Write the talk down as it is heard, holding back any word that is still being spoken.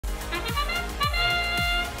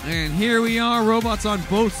And here we are, robots on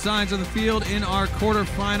both sides of the field in our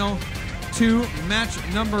quarterfinal 2, match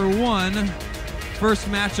number 1. First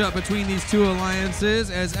matchup between these two alliances,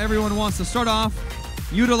 as everyone wants to start off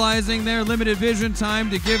utilizing their limited vision time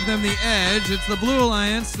to give them the edge. It's the Blue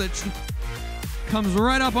Alliance that comes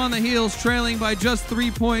right up on the heels, trailing by just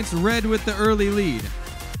 3 points, red with the early lead.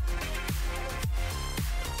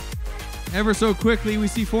 Ever so quickly, we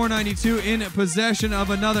see 492 in possession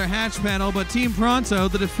of another hatch panel, but Team Pronto,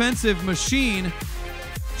 the defensive machine,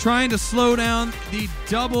 trying to slow down the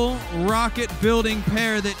double rocket building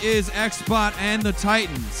pair that is Xbot and the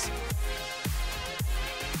Titans.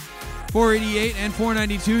 488 and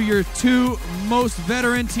 492, your two most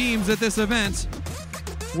veteran teams at this event,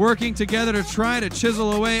 working together to try to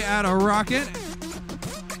chisel away at a rocket.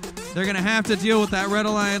 They're going to have to deal with that Red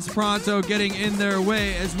Alliance Pronto getting in their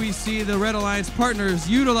way, as we see the Red Alliance partners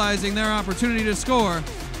utilizing their opportunity to score.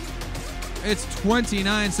 It's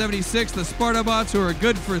 29-76, the Spartabots, who are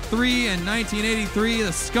good for 3, and 1983,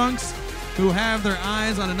 the Skunks, who have their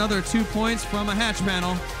eyes on another 2 points from a hatch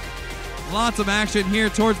panel. Lots of action here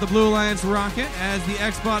towards the Blue Alliance rocket as the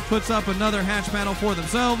Xbot puts up another hatch panel for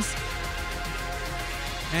themselves.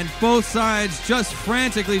 And both sides just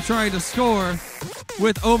frantically trying to score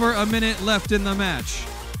with over a minute left in the match.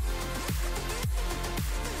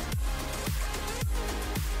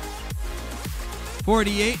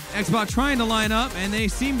 .48, Xbot trying to line up, and they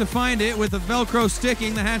seem to find it with the Velcro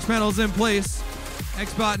sticking, the hatch panels in place.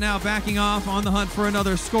 Xbot now backing off on the hunt for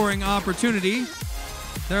another scoring opportunity.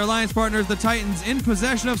 Their alliance partners, the Titans, in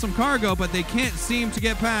possession of some cargo, but they can't seem to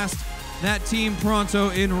get past that Team Pronto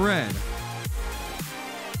in red.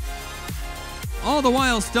 All the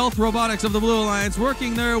while, Stealth Robotics of the Blue Alliance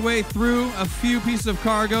working their way through a few pieces of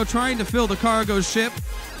cargo, trying to fill the cargo ship.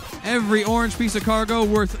 Every orange piece of cargo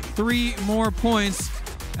worth 3 more points,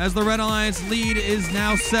 as the Red Alliance lead is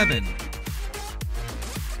now 7.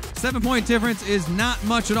 7-point difference is not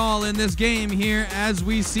much at all in this game here, as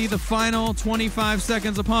we see the final 25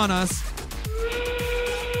 seconds upon us.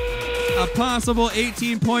 A possible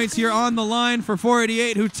 18 points here on the line for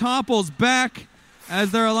 488, who topples back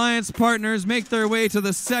as their alliance partners make their way to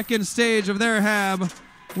the second stage of their hab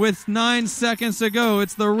with 9 seconds to go.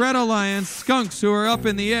 It's the Red Alliance Skunks who are up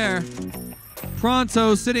in the air.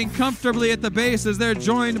 Pronto sitting comfortably at the base as they're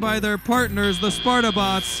joined by their partners, the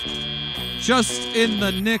Spartabots, just in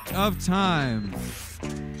the nick of time.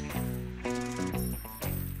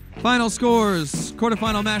 Final scores,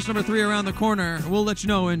 quarterfinal match number 3 around the corner. We'll let you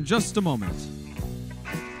know in just a moment.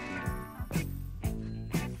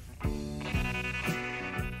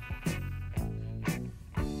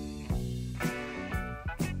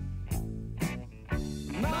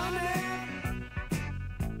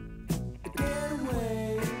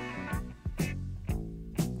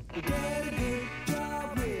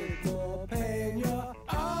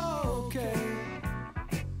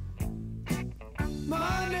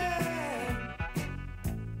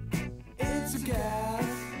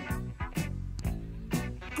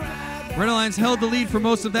 Red Alliance held the lead for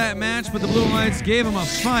most of that match, but the Blue Alliance gave them a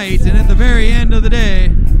fight, and at the very end of the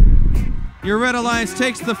day, your Red Alliance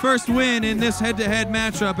takes the first win in this head-to-head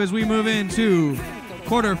matchup as we move into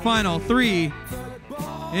quarterfinal 3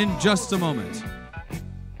 in just a moment.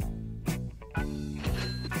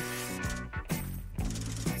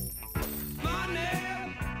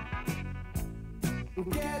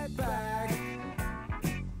 Get back.